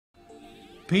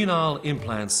Penile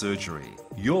implant surgery.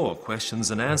 Your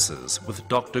questions and answers with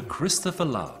Dr. Christopher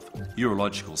Love,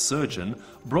 urological surgeon,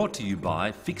 brought to you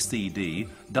by FixedED,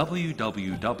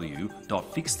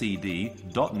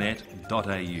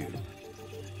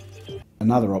 www.fixeded.net.au.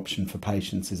 Another option for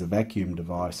patients is a vacuum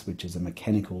device, which is a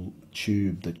mechanical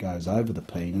tube that goes over the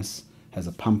penis, has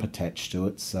a pump attached to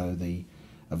it, so a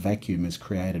vacuum is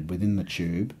created within the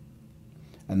tube,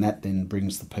 and that then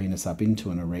brings the penis up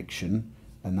into an erection,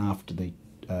 and after the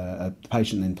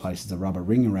patient then places a rubber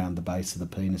ring around the base of the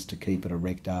penis to keep it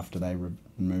erect after they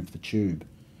remove the tube.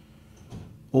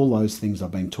 All those things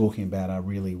I've been talking about are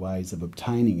really ways of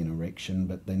obtaining an erection,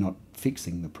 but they're not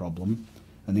fixing the problem.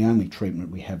 And the only treatment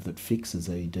we have that fixes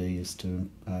ED is to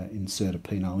insert a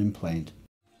penile implant.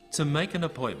 To make an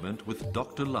appointment with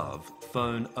Dr. Love,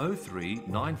 phone 03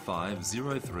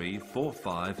 9503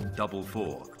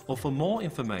 4544, or for more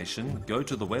information go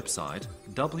to the website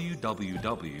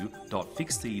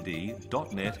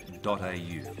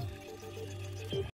www.fixeded.net.au.